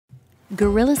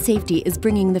Gorilla Safety is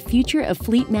bringing the future of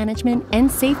fleet management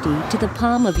and safety to the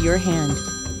palm of your hand.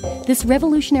 This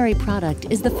revolutionary product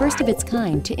is the first of its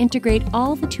kind to integrate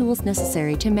all the tools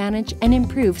necessary to manage and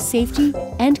improve safety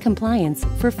and compliance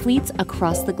for fleets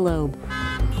across the globe.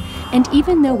 And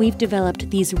even though we've developed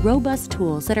these robust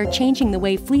tools that are changing the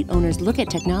way fleet owners look at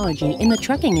technology in the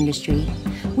trucking industry,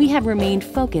 we have remained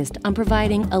focused on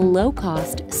providing a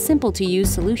low-cost, simple-to-use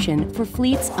solution for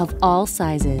fleets of all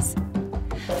sizes.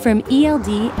 From ELD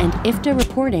and IFTA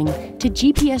reporting to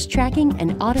GPS tracking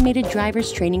and automated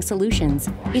drivers training solutions,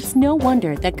 it's no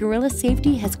wonder that Gorilla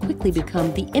Safety has quickly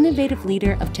become the innovative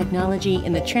leader of technology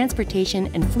in the transportation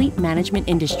and fleet management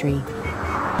industry.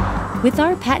 With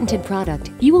our patented product,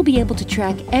 you will be able to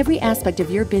track every aspect of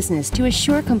your business to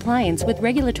assure compliance with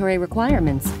regulatory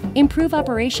requirements, improve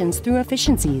operations through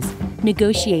efficiencies,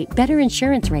 negotiate better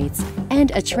insurance rates, and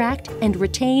attract and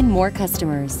retain more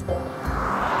customers.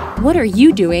 What are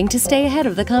you doing to stay ahead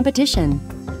of the competition?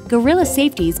 Gorilla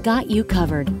Safety's got you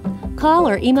covered. Call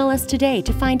or email us today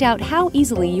to find out how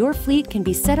easily your fleet can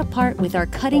be set apart with our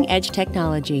cutting-edge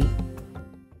technology.